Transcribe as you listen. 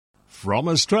From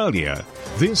Australia,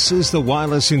 this is the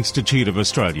Wireless Institute of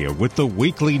Australia with the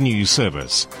weekly news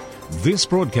service. This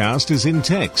broadcast is in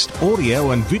text,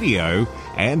 audio and video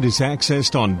and is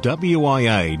accessed on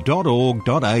wia.org.au.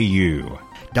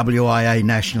 WIA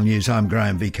National News, I'm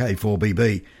Graham,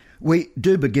 VK4BB. We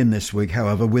do begin this week,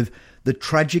 however, with the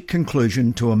tragic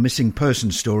conclusion to a missing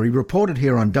person story reported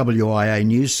here on WIA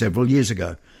News several years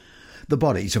ago. The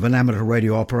bodies of an amateur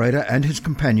radio operator and his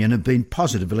companion have been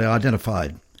positively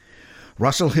identified.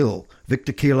 Russell Hill,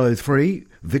 Victor Kilo 3,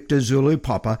 Victor Zulu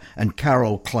Papa and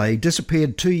Carol Clay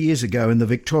disappeared 2 years ago in the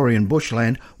Victorian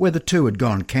bushland where the two had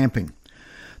gone camping.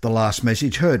 The last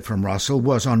message heard from Russell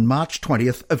was on March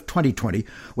 20th of 2020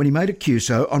 when he made a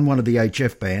QSO on one of the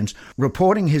HF bands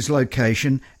reporting his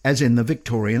location as in the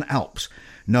Victorian Alps.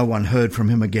 No one heard from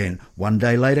him again. 1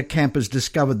 day later, campers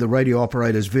discovered the radio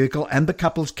operator's vehicle and the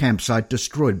couple's campsite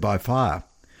destroyed by fire.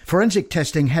 Forensic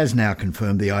testing has now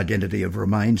confirmed the identity of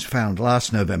remains found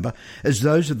last November as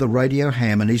those of the radio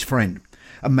ham and his friend.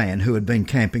 A man who had been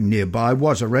camping nearby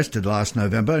was arrested last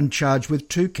November and charged with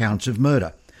 2 counts of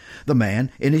murder. The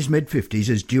man, in his mid-50s,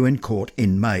 is due in court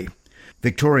in May.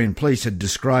 Victorian police had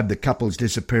described the couple's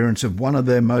disappearance as one of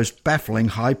their most baffling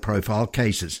high-profile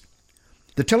cases.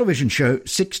 The television show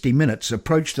 60 Minutes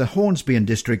approached the Hornsby and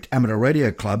District Amateur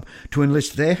Radio Club to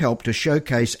enlist their help to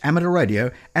showcase amateur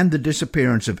radio and the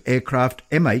disappearance of aircraft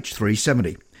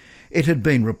MH370. It had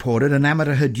been reported an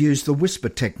amateur had used the whisper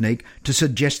technique to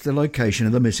suggest the location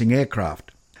of the missing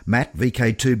aircraft. Matt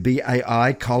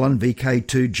VK2BAI, Colin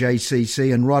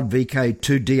VK2JCC and Rod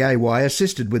VK2DAY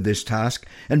assisted with this task,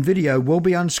 and video will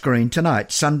be on screen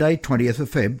tonight, Sunday 20th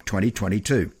of Feb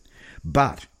 2022.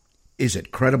 But is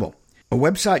it credible? A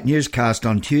website newscast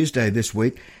on Tuesday this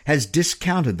week has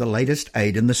discounted the latest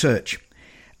aid in the search.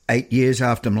 8 years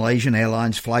after Malaysian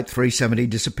Airlines Flight 370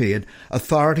 disappeared,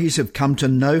 authorities have come to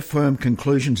no firm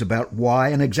conclusions about why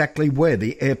and exactly where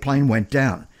the airplane went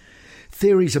down.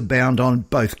 Theories abound on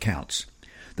both counts.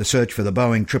 The search for the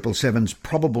Boeing 777's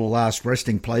probable last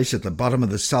resting place at the bottom of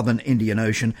the southern Indian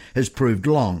Ocean has proved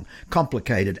long,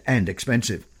 complicated and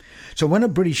expensive. So when a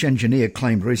British engineer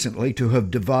claimed recently to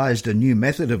have devised a new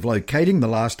method of locating the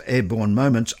last airborne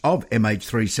moments of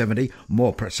MH370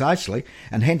 more precisely,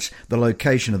 and hence the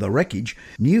location of the wreckage,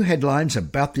 new headlines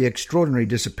about the extraordinary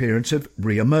disappearance have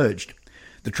re-emerged.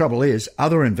 The trouble is,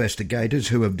 other investigators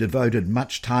who have devoted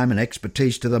much time and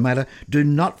expertise to the matter do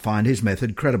not find his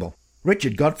method credible.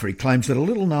 Richard Godfrey claims that a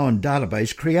little-known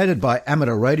database created by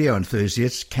amateur radio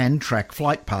enthusiasts can track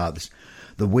flight paths.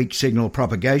 The Weak Signal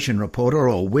Propagation Reporter,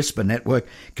 or WHISPER network,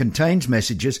 contains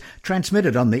messages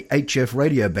transmitted on the HF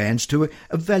radio bands to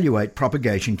evaluate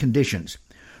propagation conditions.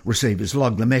 Receivers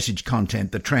log the message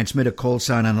content, the transmitter call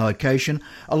sign and location,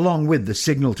 along with the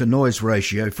signal-to-noise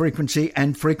ratio, frequency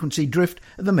and frequency drift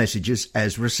of the messages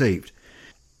as received.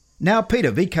 Now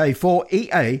Peter,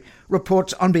 VK4EA,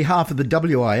 reports on behalf of the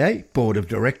WIA Board of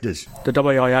Directors. The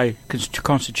WIA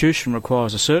Constitution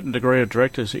requires a certain degree of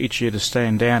directors each year to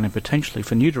stand down and potentially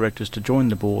for new directors to join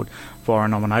the board via a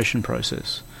nomination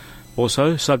process.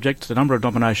 Also, subject to the number of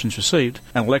nominations received,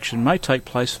 an election may take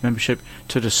place for membership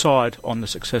to decide on the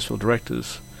successful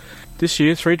directors. This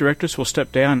year, 3 directors will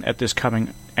step down at this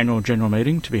coming annual general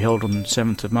meeting to be held on the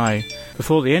 7th of May.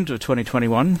 Before the end of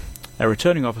 2021, a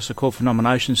returning officer called for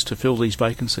nominations to fill these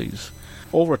vacancies.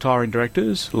 All retiring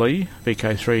directors, Lee,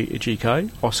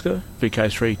 VK3GK, Oscar,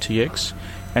 VK3TX,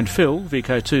 and Phil,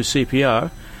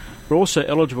 VK2CPR, were also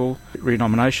eligible for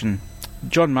renomination.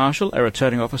 John Marshall, a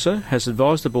returning officer, has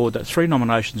advised the board that 3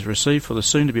 nominations were received for the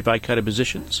soon-to-be vacated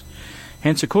positions.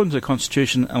 Hence, according to the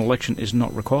Constitution, an election is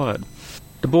not required.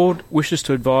 The board wishes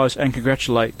to advise and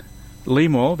congratulate Lee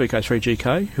Moore,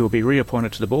 VK3GK, who will be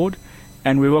reappointed to the board,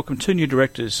 and we welcome 2 new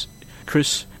directors,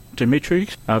 Chris Dimitri,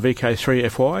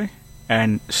 VK3FY,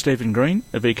 and Stephen Green,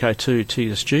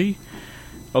 VK2TSG.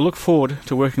 I look forward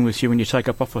to working with you when you take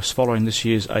up office following this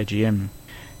year's AGM.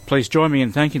 Please join me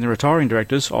in thanking the retiring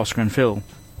directors, Oscar and Phil.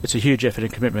 It's a huge effort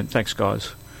and commitment. Thanks,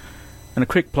 guys. And a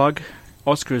quick plug,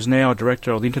 Oscar is now a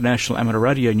director of the International Amateur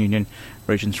Radio Union,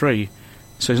 Region 3,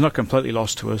 so he's not completely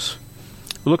lost to us.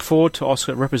 We look forward to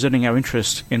Oscar representing our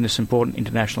interests in this important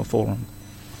international forum.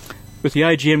 With the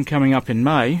AGM coming up in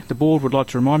May, the board would like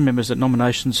to remind members that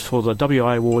nominations for the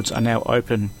WIA Awards are now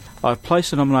open. I've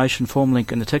placed the nomination form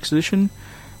link in the text edition,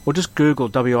 or just Google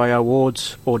WIA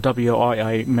Awards or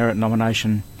WIA Merit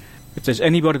Nomination. If there's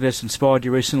anybody that's inspired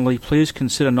you recently, please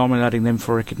consider nominating them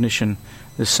for recognition.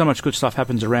 There's so much good stuff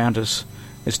happens around us.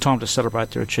 It's time to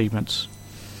celebrate their achievements.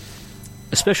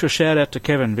 A special shout out to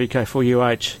Kevin,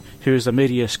 VK4UH, who is the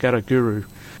media scatter guru.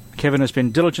 Kevin has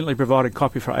been diligently providing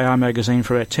copy for AR Magazine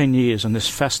for about 10 years on this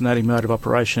fascinating mode of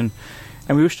operation,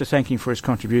 and we wish to thank him for his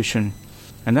contribution.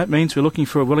 And that means we're looking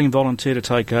for a willing volunteer to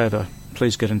take over.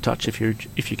 Please get in touch if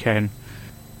you can.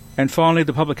 And finally,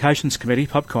 the Publications Committee,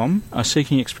 PubCom, are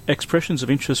seeking expressions of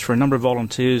interest for a number of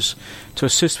volunteers to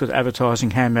assist with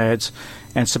advertising, ham ads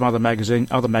and some other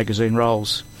magazine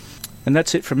roles. And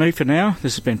that's it from me for now.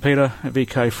 This has been Peter at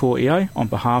VK4EA on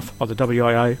behalf of the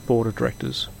WIA Board of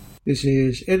Directors. This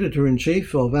is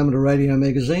Editor-in-Chief of Amateur Radio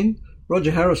Magazine,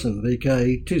 Roger Harrison,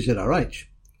 VK2ZRH.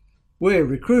 We're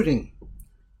recruiting.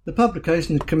 The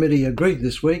Publications Committee agreed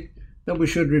this week that we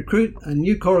should recruit a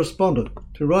new correspondent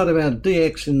to write about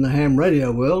DX in the ham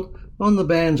radio world on the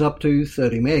bands up to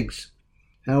 30 megs.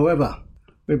 However,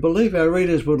 we believe our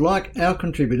readers would like our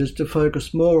contributors to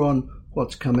focus more on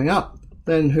what's coming up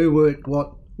than who worked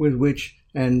what, with which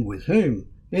and with whom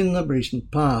in the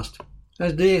recent past,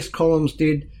 as DX columns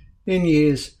did in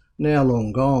years now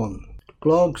long gone.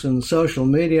 Blogs and social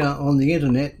media on the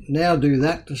internet now do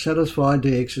that to satisfy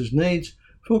DX's needs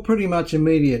for pretty much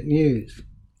immediate news.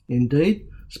 Indeed,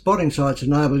 spotting sites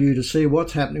enable you to see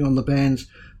what's happening on the bands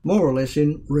more or less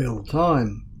in real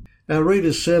time. Our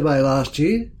readers' survey last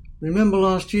year, remember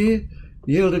last year,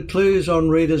 yielded clues on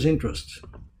readers' interests.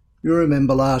 You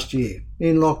remember last year,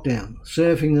 in lockdown,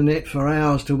 surfing the net for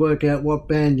hours to work out what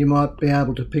band you might be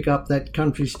able to pick up that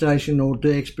country station or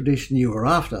de-expedition you were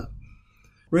after.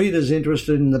 Readers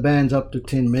interested in the bands up to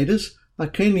 10 metres are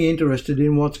keenly interested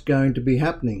in what's going to be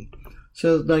happening,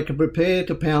 so that they can prepare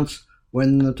to pounce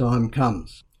when the time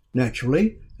comes.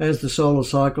 Naturally, as the solar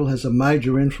cycle has a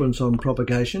major influence on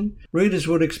propagation, readers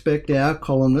would expect our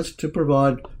columnists to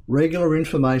provide regular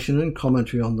information and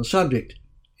commentary on the subject,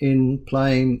 in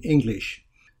plain English.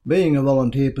 Being a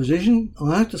volunteer position,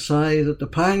 I have to say that the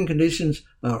paying conditions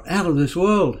are out of this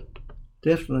world,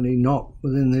 definitely not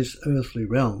within this earthly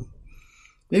realm.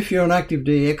 If you're an active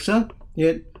DXer,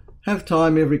 yet have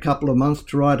time every couple of months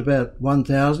to write about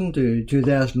 1,000 to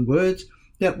 2,000 words,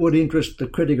 that would interest the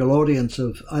critical audience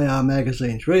of AR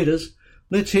Magazine's readers,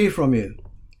 let's hear from you.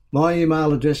 My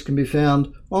email address can be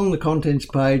found on the contents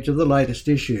page of the latest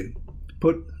issue.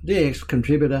 Put DX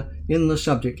Contributor in the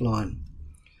subject line.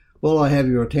 While I have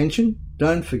your attention,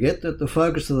 don't forget that the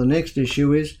focus of the next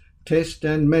issue is test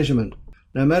and measurement.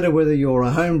 No matter whether you're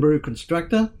a homebrew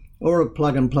constructor or a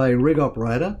plug-and-play rig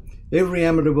operator, every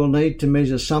amateur will need to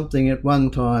measure something at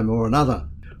one time or another,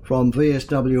 from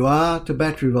VSWR to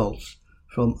battery volts,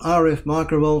 from RF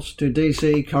microvolts to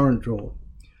DC current draw.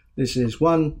 This is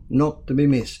one not to be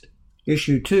missed.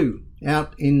 Issue 2,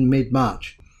 out in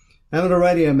mid-March. Amateur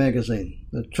Radio Magazine,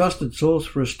 the trusted source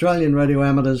for Australian radio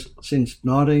amateurs since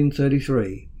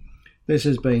 1933. This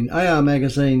has been AR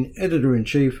Magazine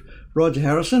Editor-in-Chief Roger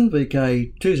Harrison,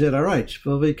 VK2ZRH,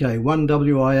 for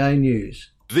VK1WIA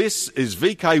News. This is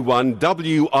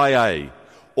VK1WIA.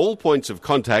 All points of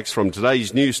contacts from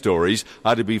today's news stories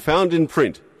are to be found in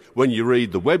print when you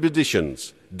read the web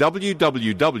editions,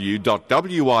 www.wia.org.au.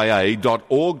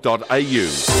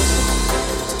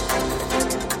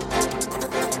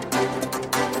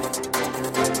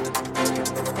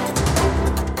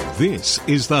 This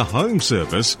is the home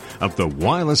service of the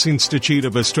Wireless Institute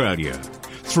of Australia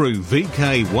through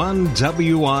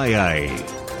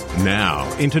VK1WIA.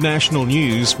 Now, international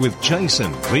news with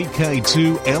Jason,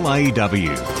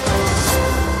 VK2LAW.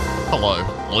 Hello.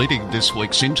 Leading this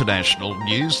week's international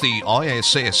news, the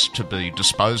ISS to be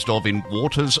disposed of in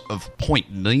waters of Point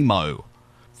Nemo.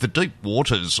 The deep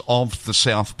waters of the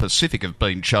South Pacific have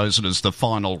been chosen as the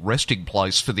final resting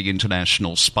place for the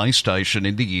International Space Station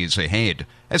in the years ahead.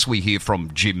 As we hear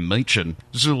from Jim Meechan,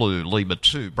 Zulu Lima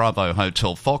 2 Bravo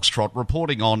Hotel Foxtrot,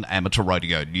 reporting on Amateur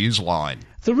Radio Newsline.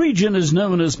 The region is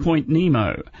known as Point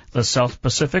Nemo, the South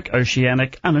Pacific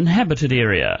Oceanic Uninhabited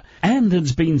Area, and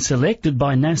it's been selected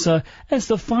by NASA as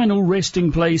the final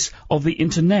resting place of the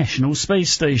International Space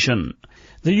Station.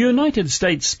 The United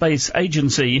States Space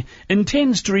Agency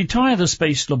intends to retire the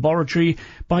space laboratory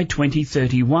by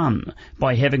 2031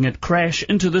 by having it crash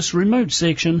into this remote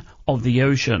section of the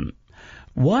ocean.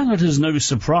 While it is no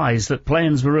surprise that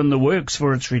plans were in the works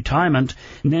for its retirement,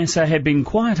 NASA had been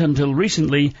quiet until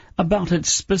recently about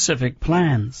its specific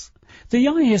plans. The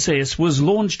ISS was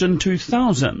launched in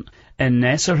 2000, and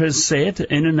NASA has said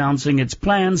in announcing its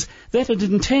plans that it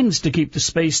intends to keep the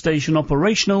space station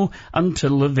operational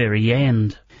until the very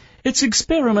end. Its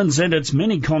experiments and its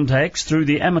many contacts through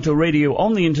the amateur radio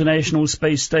on the International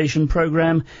Space Station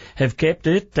program have kept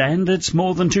it and its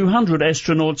more than 200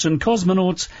 astronauts and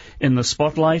cosmonauts in the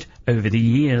spotlight over the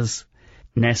years.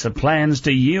 NASA plans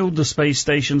to yield the space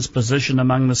station's position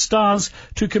among the stars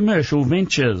to commercial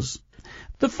ventures.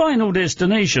 The final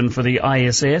destination for the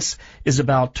ISS is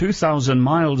about 2,000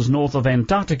 miles north of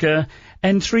Antarctica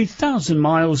and 3,000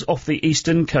 miles off the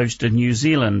eastern coast of New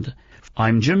Zealand.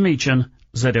 I'm Jim Meechan,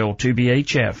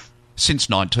 ZL2BHF. Since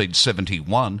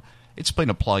 1971, it's been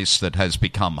a place that has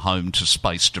become home to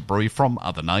space debris from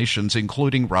other nations,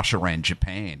 including Russia and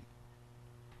Japan.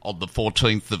 On the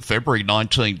 14th of February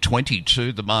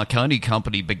 1922, the Marconi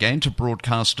Company began to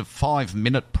broadcast a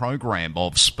 5-minute program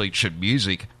of speech and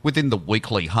music within the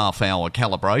weekly half-hour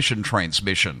calibration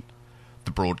transmission.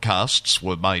 The broadcasts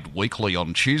were made weekly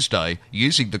on Tuesday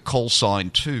using the call sign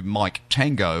to Mike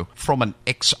Tango from an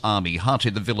ex-army hut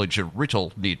in the village of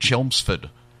Writtle near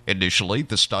Chelmsford. Initially,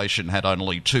 the station had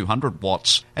only 200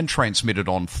 watts and transmitted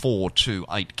on 4 to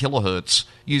 8 kilohertz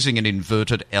using an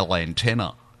inverted L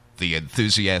antenna. The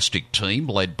enthusiastic team,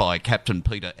 led by Captain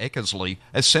Peter Eckersley,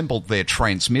 assembled their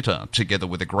transmitter together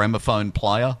with a gramophone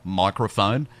player,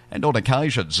 microphone, and on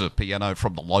occasions a piano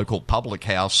from the local public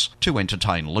house to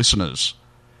entertain listeners.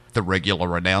 The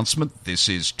regular announcement, "This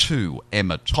is 2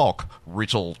 Emma Tock,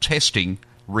 Writtle testing,"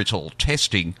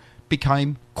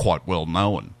 became quite well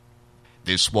known.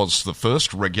 This was the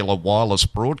first regular wireless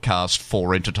broadcast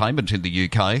for entertainment in the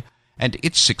UK, and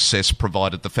its success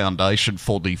provided the foundation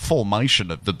for the formation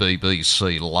of the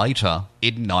BBC later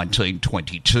in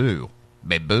 1922.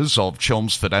 Members of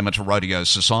Chelmsford Amateur Radio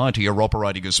Society are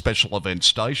operating a special event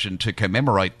station to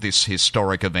commemorate this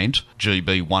historic event.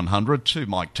 GB100 to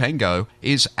Mike Tango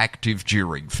is active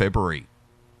during February.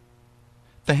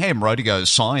 The Ham Radio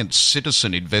Science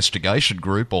Citizen Investigation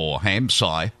Group, or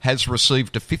HAMSci, has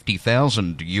received a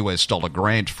 $50,000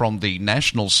 grant from the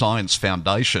National Science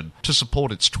Foundation to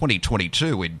support its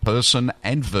 2022 in-person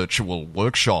and virtual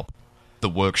workshop. The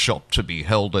workshop, to be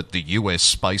held at the US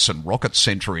Space and Rocket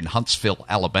Center in Huntsville,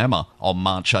 Alabama, on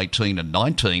March 18 and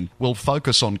 19, will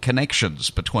focus on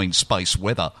connections between space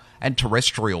weather and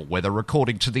terrestrial weather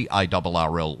according to the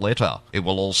ARRL letter. It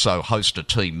will also host a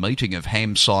team meeting of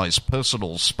HAMSci's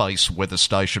Personal Space Weather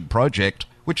Station project,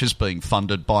 which is being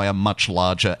funded by a much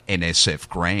larger NSF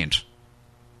grant.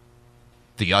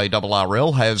 The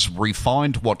ARRL has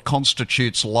refined what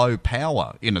constitutes low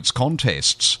power in its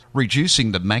contests,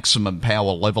 reducing the maximum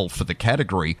power level for the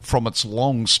category from its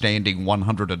long-standing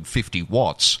 150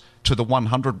 watts to the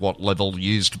 100-watt level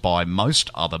used by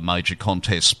most other major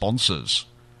contest sponsors.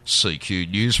 CQ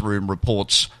Newsroom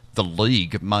reports the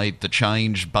League made the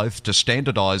change both to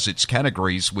standardise its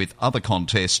categories with other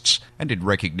contests and in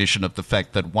recognition of the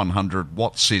fact that 100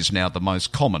 watts is now the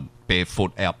most common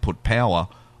barefoot output power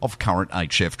of current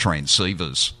HF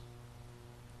transceivers.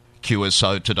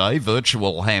 QSO Today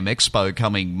Virtual Ham Expo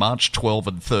coming March 12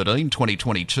 and 13,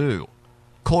 2022.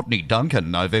 Courtney Duncan,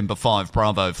 November 5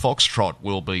 Bravo Foxtrot,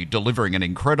 will be delivering an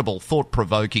incredible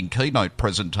thought-provoking keynote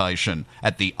presentation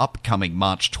at the upcoming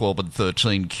March 12 and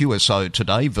 13 QSO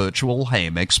Today Virtual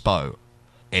Ham Expo.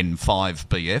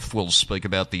 N5BF will speak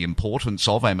about the importance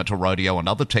of amateur radio and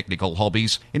other technical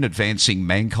hobbies in advancing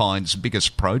mankind's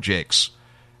biggest projects.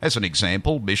 As an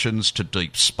example, missions to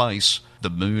deep space, the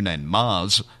Moon and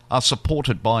Mars, are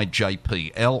supported by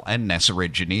JPL and NASA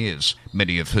engineers,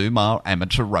 many of whom are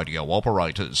amateur radio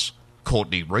operators.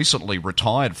 Courtney recently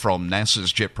retired from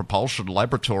NASA's Jet Propulsion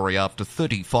Laboratory after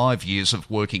 35 years of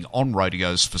working on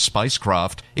radios for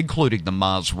spacecraft, including the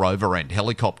Mars rover and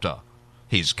helicopter.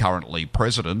 He's currently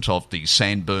president of the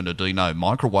San Bernardino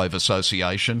Microwave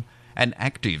Association and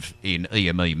active in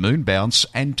EME moonbounce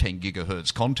and 10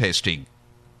 GHz contesting.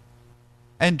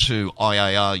 And to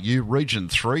IARU Region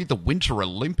 3, the Winter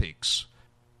Olympics.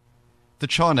 The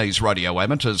Chinese Radio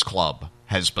Amateurs Club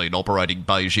has been operating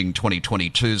Beijing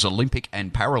 2022's Olympic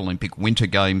and Paralympic Winter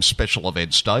Games Special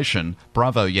Event Station,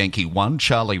 Bravo Yankee 1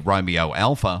 Charlie Romeo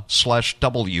Alpha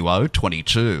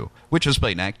 /WO22, which has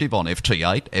been active on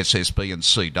FT8, SSB and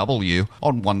CW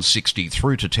on 160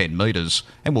 through to 10 metres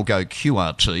and will go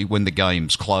QRT when the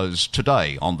games close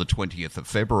today on the 20th of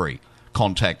February.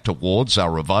 Contact awards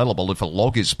are available if a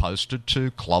log is posted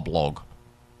to Club Log.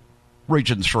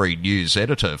 Region 3 News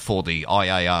Editor for the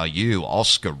IARU,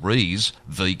 Oscar Rees,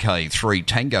 VK3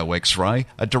 Tango X-Ray,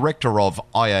 a director of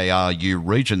IARU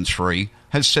Region 3,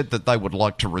 has said that they would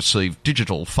like to receive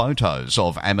digital photos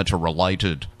of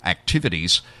amateur-related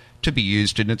activities to be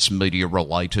used in its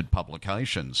media-related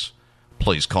publications.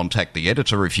 Please contact the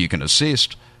editor if you can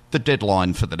assist. The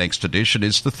deadline for the next edition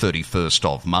is the 31st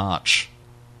of March.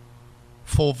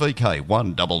 For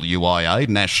VK1WIA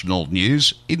National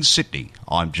News in Sydney,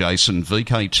 I'm Jason,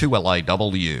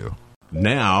 VK2LAW.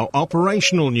 Now,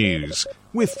 operational news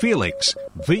with Felix,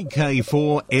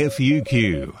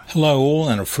 VK4FUQ. Hello all,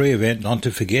 and a free event not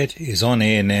to forget is on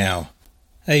air now.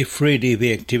 A free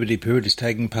DV activity period is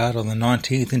taking part on the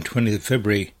 19th and 20th of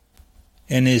February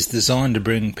and is designed to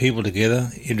bring people together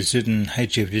interested in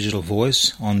HF Digital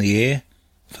Voice on the air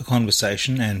for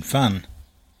conversation and fun.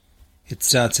 It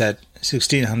starts at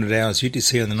 1600 hours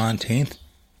UTC on the 19th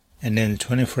and then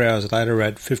 24 hours later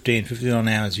at 15:59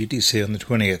 hours UTC on the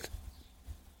 20th.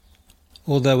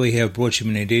 Although we have brought you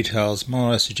many details,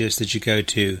 I suggest that you go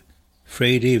to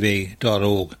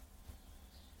freedv.org.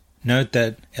 Note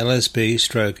that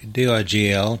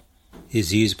LSB/DIGL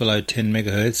is used below 10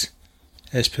 MHz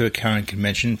as per current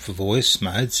convention for voice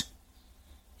modes,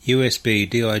 USB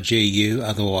DIGU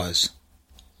otherwise.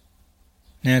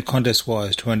 Now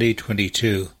contest-wise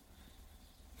 2022.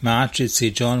 March, it's the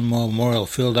John Moore Memorial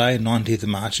Field Day, 19th of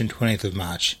March and 20th of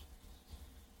March.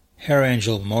 Harry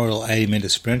Angel Memorial 80-metre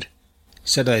Sprint,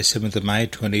 Saturday 7th of May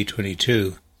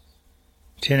 2022.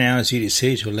 10 hours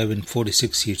UTC to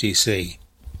 11:46 UTC.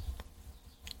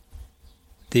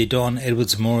 The Don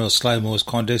Edwards Memorial Slow Moors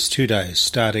Contest, 2 days,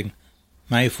 starting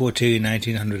May 14,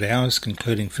 1800 hours,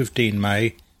 concluding 15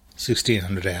 May,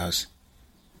 1600 hours.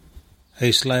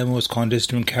 A Slow Moors Contest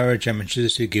to encourage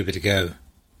amateurs to give it a go.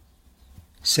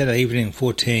 Saturday evening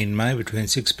 14 May between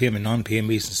 6 p.m. and 9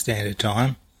 p.m. Eastern Standard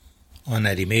Time on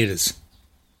 80 metres.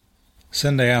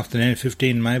 Sunday afternoon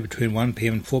 15 May between 1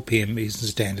 p.m. and 4 p.m. Eastern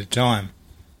Standard Time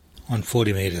on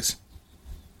 40 metres.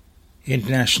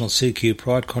 International CQ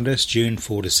Pride Contest June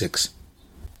 4 to 6.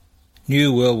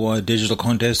 New Worldwide Digital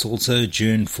Contest also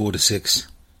June 4 to 6.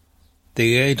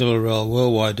 The ARRL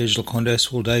Worldwide Digital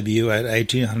Contest will debut at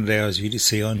 1800 hours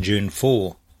UTC on June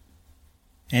 4,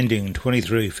 ending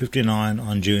 23:59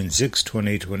 on June 6,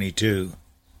 2022.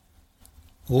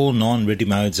 All non-ready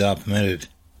modes are permitted.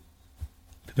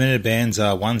 Permitted bands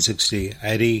are 160,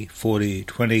 80, 40,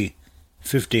 20,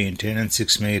 15, 10 and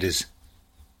 6 metres.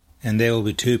 And there will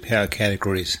be 2 power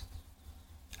categories,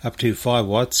 up to 5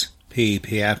 watts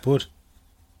PEP output,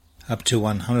 up to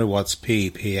 100 watts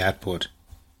PEP output.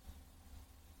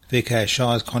 VK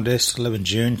Shires Contest 11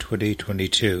 June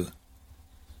 2022.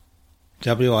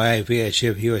 WIA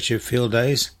VHF UHF Field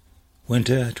Days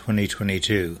Winter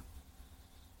 2022.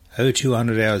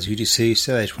 0200 hours UTC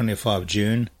Saturday 25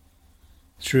 June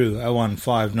through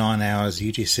 0159 hours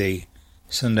UTC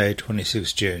Sunday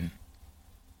 26 June.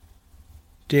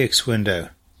 DX window.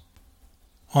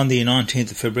 On the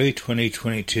 19th of February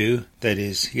 2022, that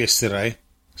is yesterday,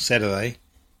 Saturday,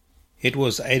 it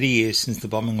was 80 years since the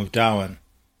bombing of Darwin,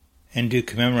 and to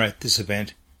commemorate this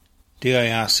event,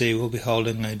 DIRC will be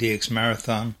holding a DX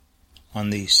marathon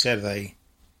on the Saturday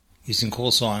using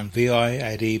call sign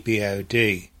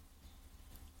VI80BOD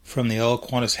from the old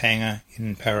Qantas hangar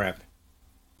in Parap.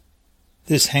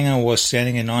 This hangar was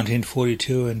standing in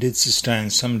 1942 and did sustain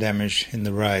some damage in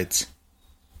the raids.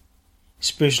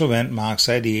 Special event marks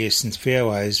 80 years since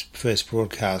VOA's first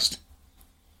broadcast.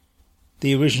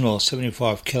 The original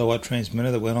 75 kilowatt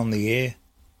transmitter that went on the air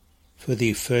for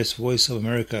the first Voice of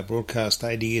America broadcast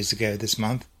 80 years ago this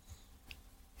month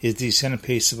is the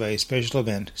centerpiece of a special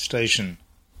event station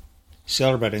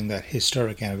celebrating that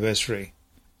historic anniversary.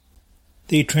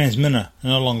 The transmitter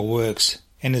no longer works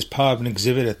and is part of an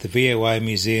exhibit at the VOA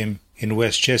Museum in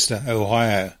Westchester,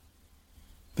 Ohio,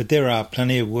 but there are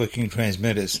plenty of working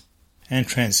transmitters and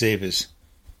transceivers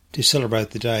to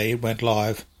celebrate the day it went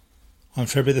live on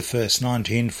February the 1st,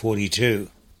 1942.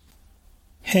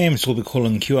 Hams will be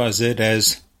calling QRZ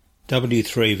as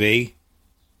W3V,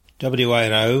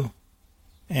 W80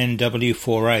 and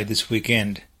W4A this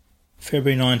weekend,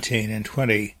 February 19 and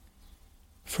 20,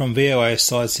 from VOA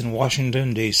sites in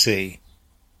Washington, D.C.,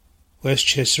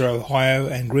 Westchester, Ohio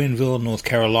and Greenville, North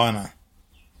Carolina.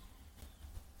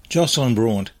 Jocelyn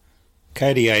Braunt,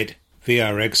 KD8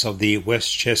 VRX of the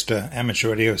Westchester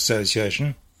Amateur Radio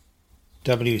Association,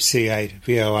 WC8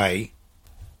 VOA,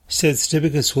 said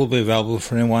certificates will be available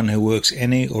for anyone who works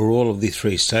any or all of the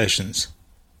 3 stations.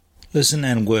 Listen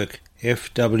and work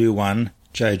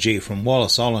FW1JG from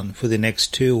Wallace Island for the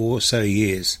next 2 or so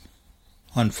years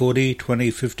on 40, 20,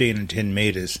 15 and 10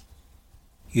 metres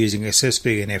using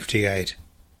SSB and FT8.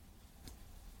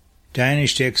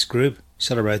 Danish DX Group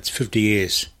celebrates 50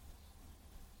 years.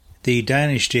 The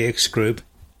Danish DX Group,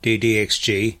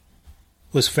 DDXG,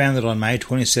 was founded on May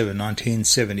 27,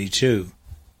 1972.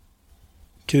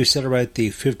 To celebrate the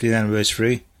 50th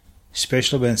anniversary,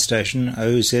 special event station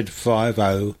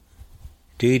OZ50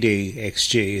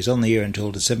 DDXG is on the air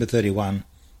until December 31,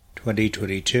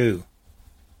 2022.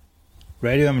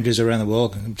 Radio amateurs around the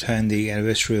world can obtain the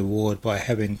anniversary award by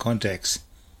having contacts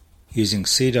using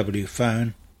CW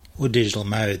phone or digital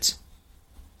modes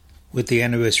with the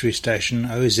anniversary station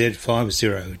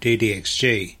OZ50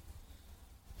 DDXG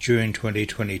during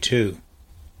 2022.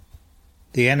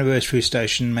 The anniversary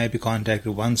station may be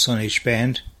contacted once on each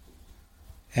band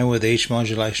and with each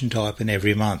modulation type in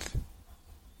every month.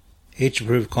 Each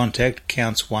approved contact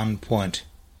counts 1 point.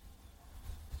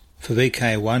 For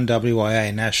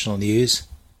VK1WIA National News,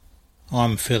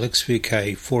 I'm Felix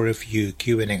VK4FU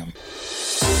Queuingham.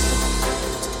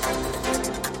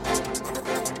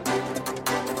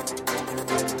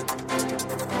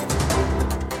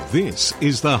 This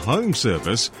is the home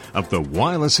service of the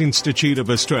Wireless Institute of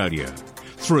Australia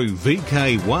through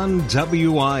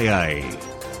VK1WIA.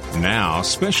 Now,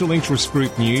 special interest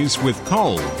group news with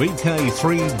Cole,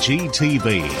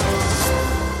 VK3GTV.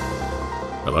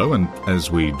 Hello, and as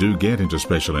we do get into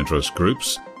special interest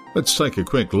groups, let's take a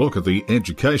quick look at the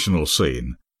educational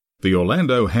scene. The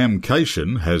Orlando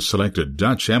Hamcation has selected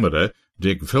Dutch amateur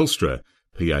Dick Vilstra,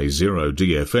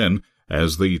 PA0DFN,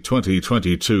 as the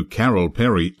 2022 Carol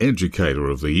Perry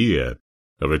Educator of the Year.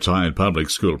 A retired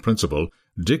public school principal,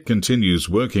 Dick continues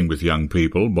working with young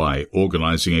people by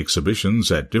organising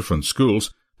exhibitions at different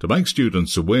schools to make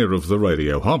students aware of the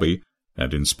radio hobby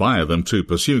and inspire them to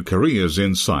pursue careers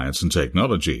in science and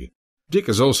technology. Dick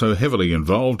is also heavily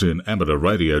involved in amateur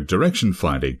radio direction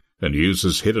finding and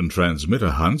uses hidden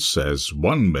transmitter hunts as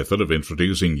one method of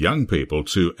introducing young people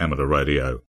to amateur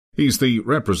radio. He's the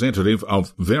representative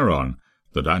of Veron,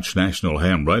 the Dutch National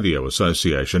Ham Radio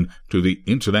Association, to the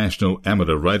International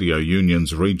Amateur Radio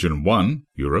Union's Region 1,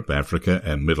 Europe, Africa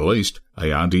and Middle East,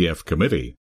 ARDF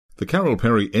Committee. The Carol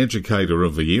Perry Educator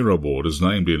of the Year Award is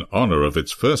named in honour of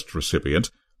its first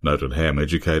recipient, noted ham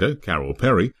educator Carol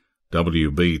Perry,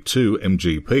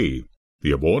 WB2MGP.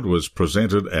 The award was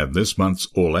presented at this month's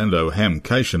Orlando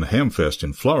Hamcation Hamfest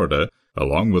in Florida,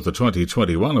 along with the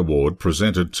 2021 award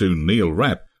presented to Neil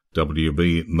Rapp,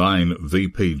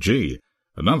 WB9VPG,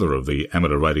 another of the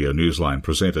Amateur Radio Newsline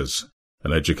presenters.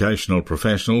 An educational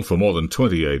professional for more than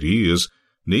 28 years,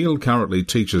 Neil currently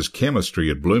teaches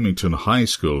chemistry at Bloomington High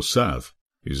School South.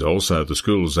 He's also the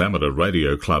school's Amateur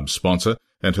Radio Club sponsor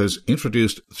and has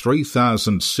introduced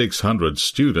 3,600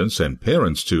 students and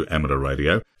parents to amateur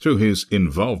radio through his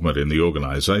involvement in the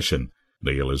organisation.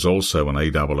 Neil is also an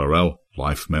ARRL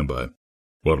Life member.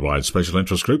 Worldwide Special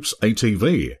Interest Groups,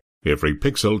 ATV. Every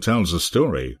pixel tells a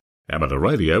story. Amateur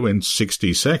radio in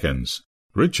 60 seconds.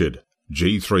 Richard,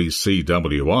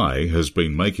 G3CWI, has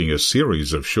been making a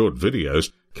series of short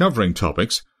videos covering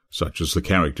topics such as the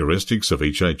characteristics of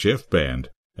each HF band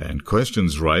and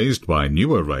questions raised by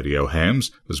newer radio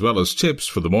hams as well as tips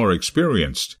for the more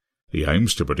experienced. He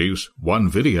aims to produce one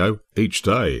video each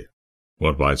day.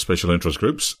 Worldwide Special Interest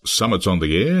Groups, Summits on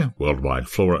the Air, Worldwide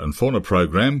Flora and Fauna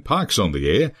Program, Parks on the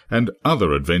Air and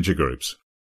other adventure groups.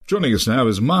 Joining us now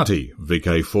is Marty,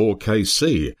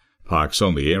 VK4KC, Parks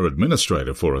on the Air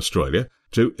Administrator for Australia,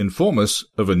 to inform us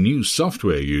of a new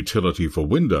software utility for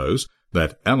Windows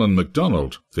that Alan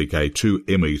McDonald,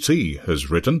 VK2MET, has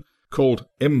written, called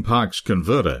mParks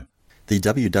Converter. The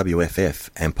WWFF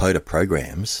and POTA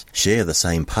programs share the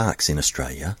same parks in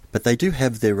Australia, but they do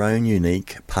have their own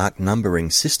unique park numbering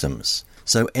systems.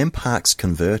 So mParks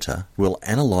Converter will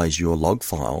analyse your log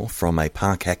file from a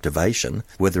park activation,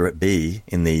 whether it be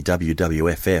in the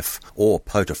WWFF or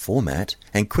POTA format,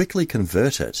 and quickly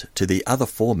convert it to the other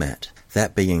format,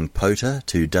 that being POTA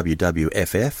to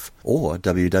WWFF or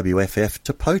WWFF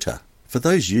to POTA. For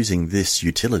those using this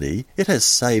utility, it has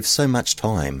saved so much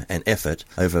time and effort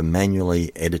over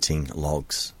manually editing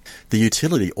logs. The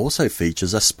utility also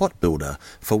features a spot builder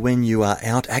for when you are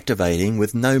out activating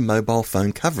with no mobile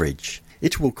phone coverage.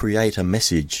 It will create a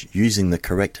message using the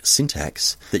correct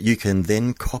syntax that you can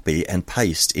then copy and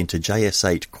paste into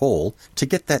JS8 call to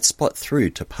get that spot through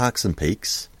to Parks and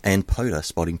Peaks and POTA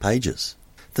spotting pages.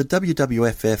 The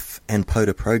WWFF and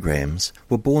POTA programs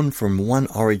were born from one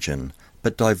origin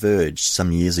but diverged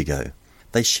some years ago.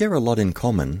 They share a lot in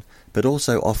common but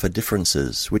also offer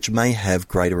differences which may have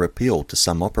greater appeal to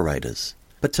some operators.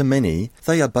 But to many,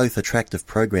 they are both attractive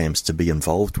programs to be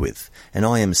involved with, and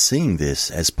I am seeing this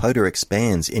as POTA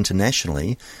expands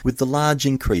internationally with the large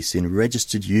increase in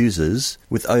registered users,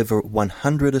 with over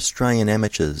 100 Australian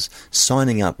amateurs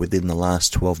signing up within the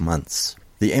last 12 months.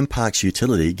 The mParks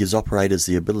utility gives operators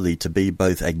the ability to be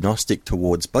both agnostic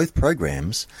towards both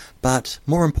programs, but,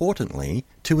 more importantly,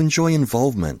 to enjoy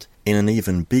involvement in an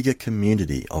even bigger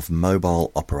community of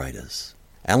mobile operators.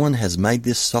 Alan has made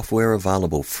this software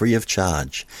available free of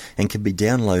charge and can be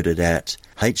downloaded at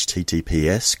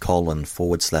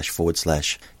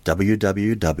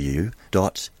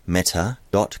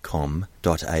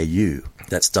https://www.meta.com.au.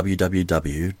 That's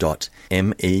www.meta.com.au.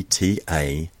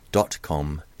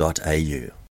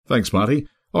 Thanks, Marty.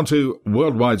 On to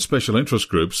Worldwide Special Interest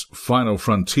Group's Final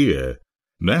Frontier.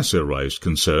 NASA raised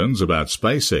concerns about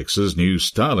SpaceX's new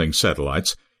Starlink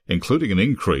satellites, including an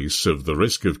increase of the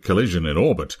risk of collision in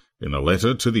orbit, in a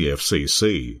letter to the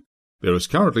FCC. There is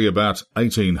currently about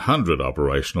 1,800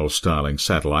 operational Starlink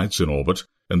satellites in orbit,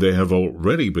 and there have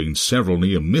already been several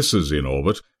near misses in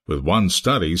orbit, with one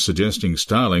study suggesting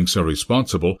Starlinks are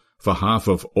responsible for half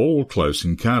of all close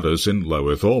encounters in low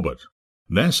Earth orbit.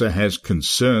 NASA has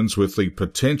concerns with the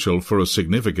potential for a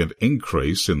significant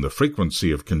increase in the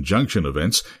frequency of conjunction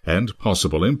events and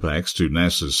possible impacts to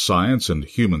NASA's science and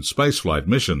human spaceflight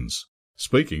missions.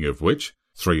 Speaking of which,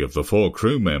 3 of the 4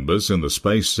 crew members in the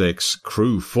SpaceX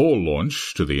Crew 4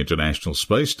 launch to the International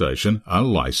Space Station are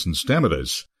licensed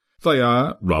amateurs. They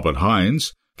are Robert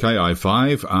Hines,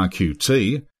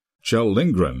 KI5RQT, Kjell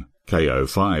Lindgren,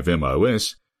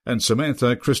 KO5MOS, and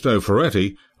Samantha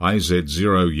Cristoforetti,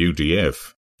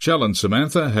 IZ0UDF. Kjell and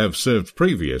Samantha have served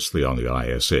previously on the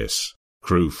ISS.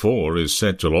 Crew 4 is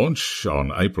set to launch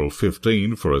on April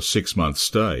 15 for a 6-month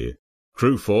stay.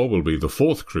 Crew 4 will be the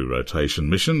 4th crew rotation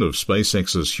mission of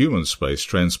SpaceX's human space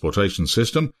transportation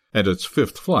system and its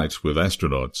 5th flight with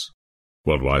astronauts.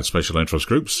 Worldwide Special Interest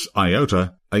Groups,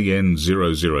 IOTA,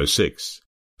 AN006.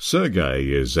 Sergei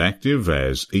is active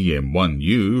as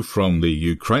EM-1U from the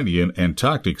Ukrainian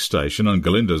Antarctic Station on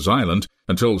Galindas Island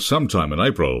until sometime in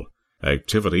April.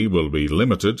 Activity will be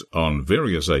limited on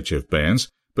various HF bands,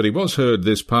 but he was heard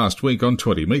this past week on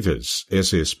 20 metres,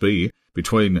 SSB,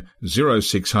 between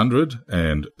 0600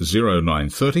 and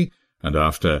 0930 and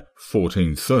after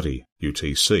 1430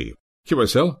 UTC.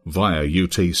 QSL via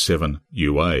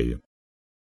UT7UA.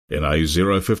 In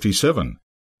A057,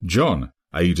 John,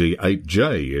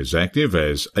 AD8J, is active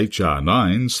as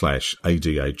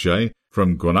HR9/AD8J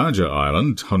from Guanaja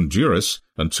Island, Honduras,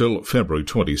 until February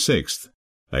 26th.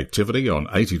 Activity on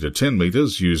 80 to 10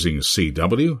 metres using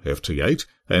CW, FT8,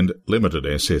 and limited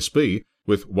SSB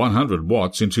with 100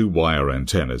 watts into wire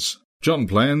antennas. John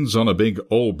plans on a big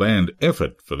all-band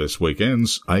effort for this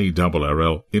weekend's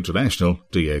ARRL International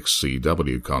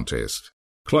DXCW contest.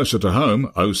 Closer to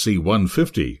home,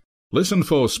 OC150. Listen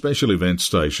for special event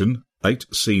station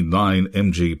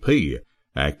 8C9MGP,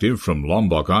 active from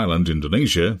Lombok Island,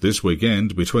 Indonesia, this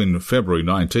weekend between February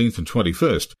 19th and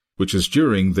 21st, which is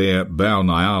during their Bao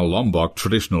Nial Lombok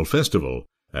Traditional Festival,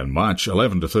 and March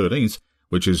 11 to 13th,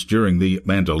 which is during the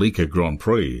Mandalika Grand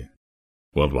Prix.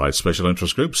 Worldwide Special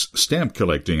Interest Groups, Stamp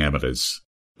Collecting Amateurs.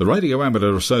 The Radio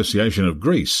Amateur Association of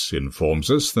Greece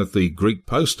informs us that the Greek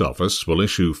Post Office will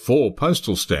issue 4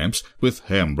 postal stamps with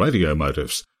ham radio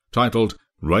motifs, titled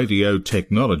Radio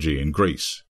Technology in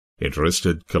Greece.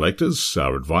 Interested collectors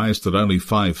are advised that only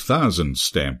 5,000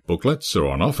 stamp booklets are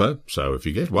on offer, so if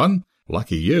you get one,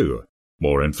 lucky you.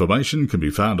 More information can be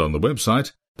found on the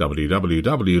website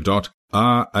www.raag.org.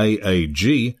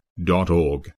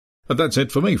 And that's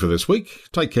it for me for this week.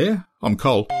 Take care. I'm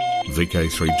Cole,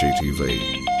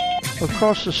 VK3GTV.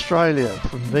 Across Australia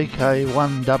from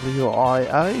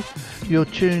VK1WIA, you're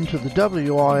tuned to the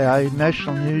WIA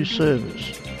National News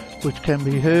Service, which can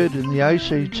be heard in the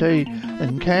ACT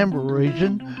and Canberra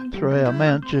region through our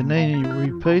Mount Janini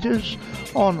repeaters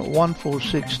on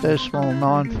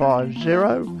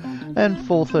 146.950 and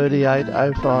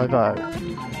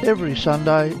 438.050 every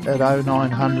Sunday at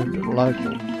 0900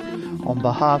 local. On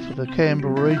behalf of the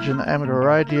Canberra Region Amateur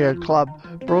Radio Club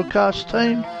broadcast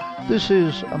team, this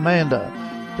is Amanda,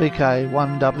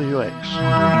 VK1WX.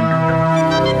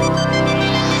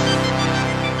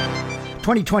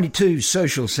 2022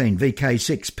 Social Scene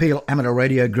VK6 Peel Amateur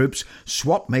Radio Group's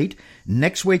swap meet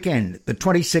next weekend, the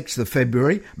 26th of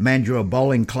February, Mandurah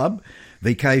Bowling Club.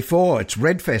 VK4, it's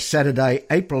Redfest Saturday,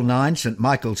 April 9, St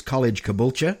Michael's College,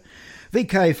 Caboolture.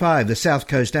 VK5, the South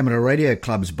Coast Amateur Radio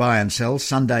Club's buy and sell,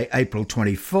 Sunday, April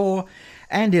 24.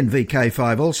 And in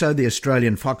VK5 also the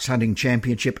Australian Fox Hunting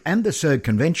Championship and the SERG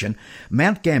Convention,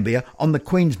 Mount Gambier, on the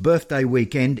Queen's Birthday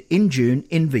weekend in June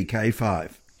in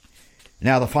VK5.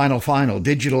 Now the final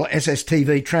digital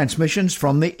SSTV transmissions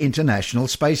from the International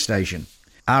Space Station.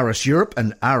 ARIS Europe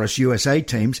and ARIS USA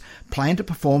teams plan to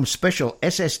perform special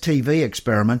SSTV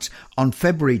experiments on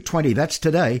February 20, that's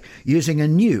today, using a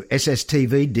new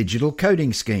SSTV digital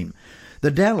coding scheme.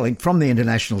 The downlink from the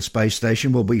International Space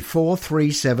Station will be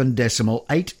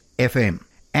 437.8 FM.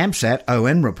 AMSAT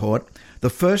ON report,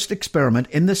 the first experiment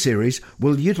in the series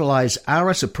will utilise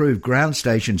ARIS-approved ground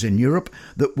stations in Europe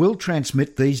that will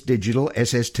transmit these digital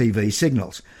SSTV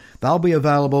signals. They'll be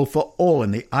available for all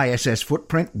in the ISS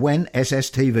footprint when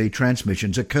SSTV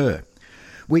transmissions occur.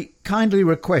 We kindly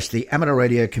request the amateur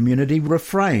radio community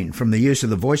refrain from the use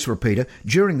of the voice repeater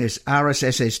during this ARIS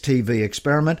SSTV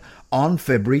experiment on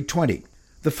February 20.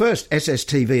 The first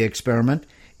SSTV experiment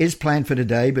is planned for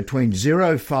today between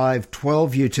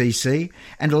 05:12 UTC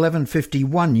and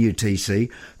 11:51 UTC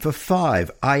for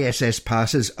 5 ISS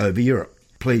passes over Europe.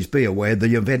 Please be aware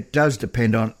the event does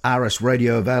depend on RS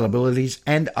radio availabilities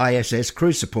and ISS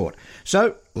crew support,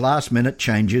 so last-minute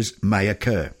changes may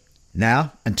occur.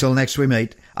 Now, until next we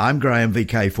meet, I'm Graham,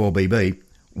 VK4BB.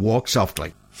 Walk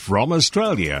softly. From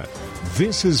Australia,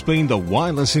 this has been the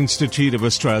Wireless Institute of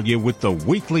Australia with the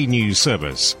weekly news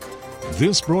service.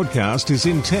 This broadcast is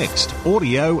in text,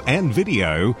 audio and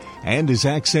video and is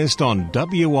accessed on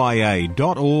wia.org.au.